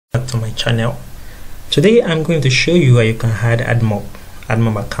to my channel. Today I'm going to show you how you can add Admob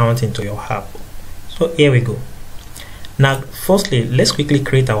account into your app. So here we go. Now firstly, let's quickly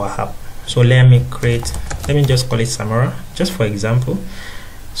create our app. So let me just call it Samara, just for example.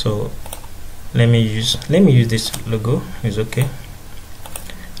 So let me use this logo. It's okay.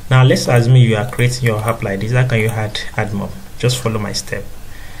 Now let's assume you are creating your app like this. How can you add Admob? Just follow my step.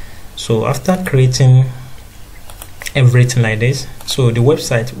 So after creating everything like this, so the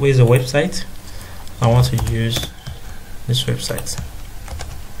website, where's the website? I want to use this website.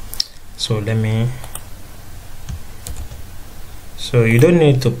 So you don't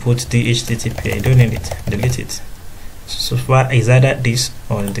need to put the HTTP, you don't need it, delete it. So far it's either this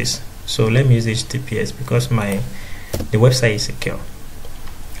or this. So let me use HTTPS because the website is secure.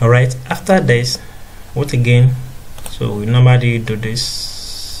 Alright, after this, what again? So we normally do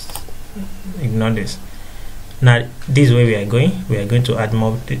this, ignore this. Now this is where we are going to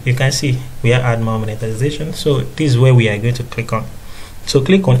Admob. You can see we are Admob monetization. So this is where we are going to click on. So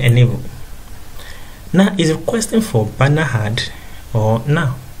click on enable. Now is requesting for banner ad, or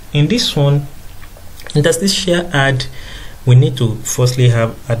now in this one, does this share ad? We need to firstly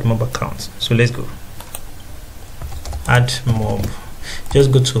have Admob account. So let's go Admob.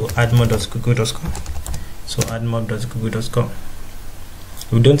 Just go to admob.google.com. So admob.google.com.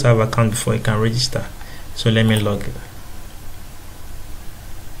 If you don't have account before, you can register. So let me log in.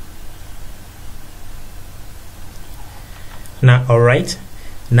 Now alright,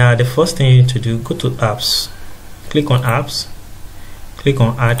 now the first thing you need to do, go to apps, click on apps, click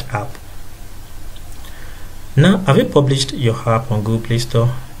on add app. Now have you published your app on Google Play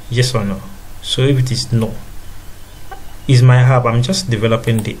Store? Yes or no? So if it is no, is my app, I'm just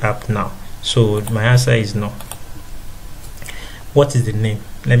developing the app now, so my answer is no. What is the name?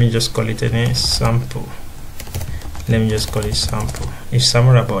 Let me just call it a name, sample. Let me just call it sample. It's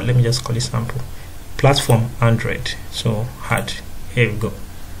Samara, but let me just call it sample. Platform Android. So add. Here we go.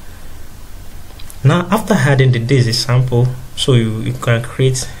 Now after adding this is sample, so you can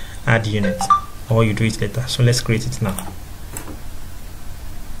create add unit, or you do it later. So let's create it now.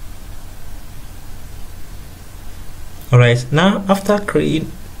 Alright, now after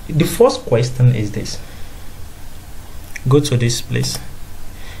creating, the first question is this. Go to this place.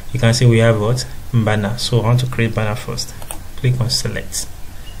 You can see we have what? Banner. So I want to create banner first. Click on select.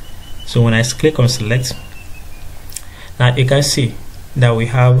 So when I click on select, now you can see that we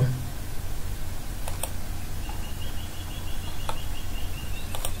have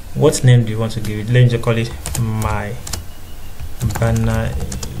what name do you want to give it? Let me just call it my banner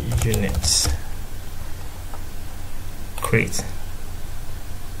units. Create.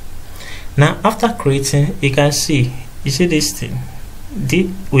 Now after creating, you can see, you see this thing,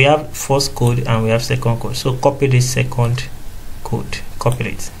 we have first code and we have second code. So copy this second code, copy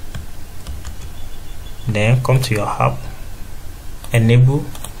it, then come to your app, enable,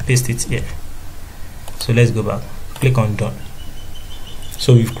 paste it here. So let's go back, click on done.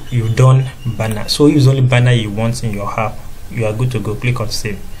 So you've done banner. So if it's only banner you want in your app, you are good to go. Click on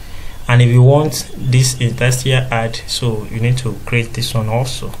save. And if you want this industrial ad, so you need to create this one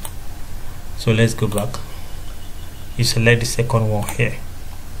also. So let's go back. You select the second one here.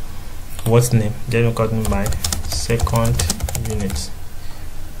 What's name? Just call me my second unit.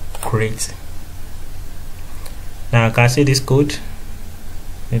 Create. Now I can see this code.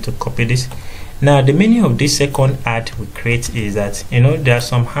 Need to copy this. Now the meaning of this second ad we create is that, there are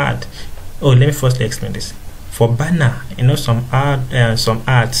some ad. Oh, let me firstly explain this. For banner, some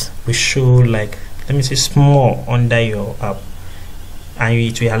ads will show, like, let me say, small under your app, and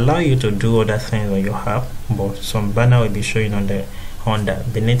it will allow you to do other things on your app, but some banner will be showing under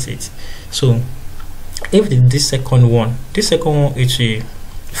beneath it. So if this second one it will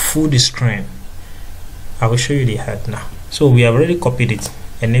full the screen. I will show you the ad now. So we have already copied it.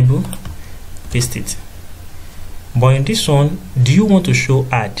 Enable, paste it. But in this one, do you want to show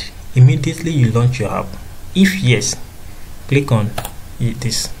ad immediately you launch your app? If yes, click on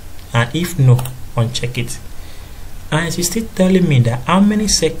this, and if no, uncheck it. And it's still telling me that how many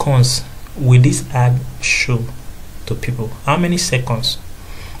seconds will this ad show to people? How many seconds?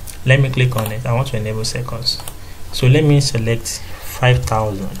 Let me click on it. I want to enable seconds. So let me select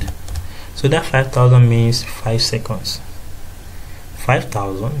 5,000. So that 5,000 means 5 seconds.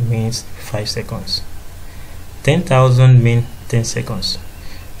 5,000 means 5 seconds. 10,000 means 10 seconds.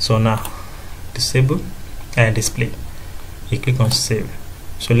 So now disable and display. You click on save.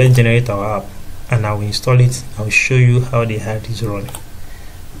 So let's generate our app, and I will install it. I will show you how the ad is running.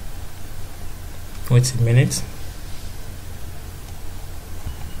 Wait a minute.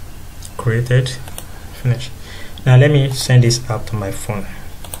 Created, finish. Now let me send this app to my phone.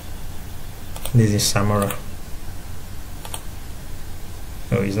 This is Samara.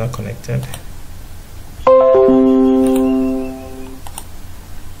 Oh, it's not connected.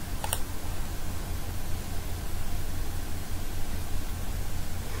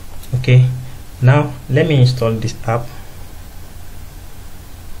 Okay, now let me install this app.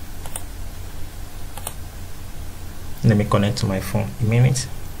 Let me connect to my phone a minute.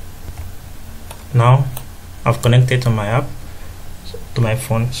 Now I've connected to my app, to my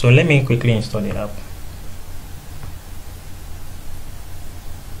phone, so let me quickly install the app.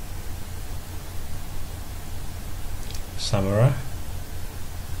 Samara,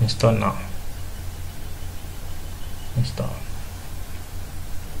 install now. Install.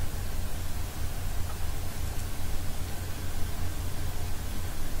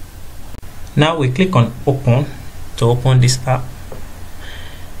 Now we click on open to open this app.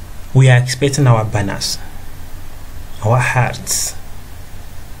 We are expecting our banners, our hearts.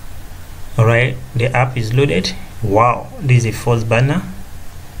 Alright, the app is loaded. Wow, this is the first banner,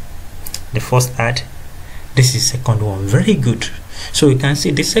 the first ad. This is second one. Very good. So you can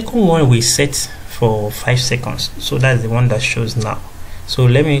see the second one we set for 5 seconds, so that's the one that shows now. So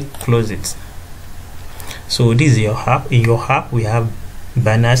let me close it. So this is your app. In your app we have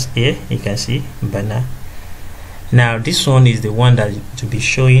banners here. You can see banner. Now this one is the one that to be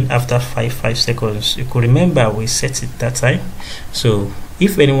showing after 5 seconds. You could remember we set it that time. So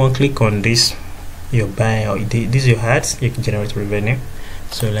if anyone click on this, your buy or this is your ads, you can generate revenue.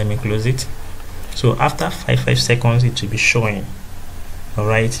 So let me close it. So after 5 seconds it will be showing. All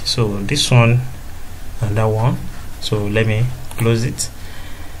right, so this one and that one. So let me close it.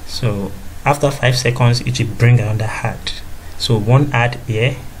 So after 5 seconds it will bring another ad. So one ad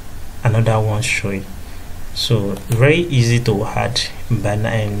here, another one showing. So very easy to add banner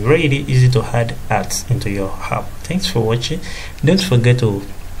and very easy to add ads into your app. Thanks for watching. Don't forget to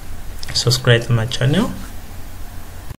subscribe to my channel.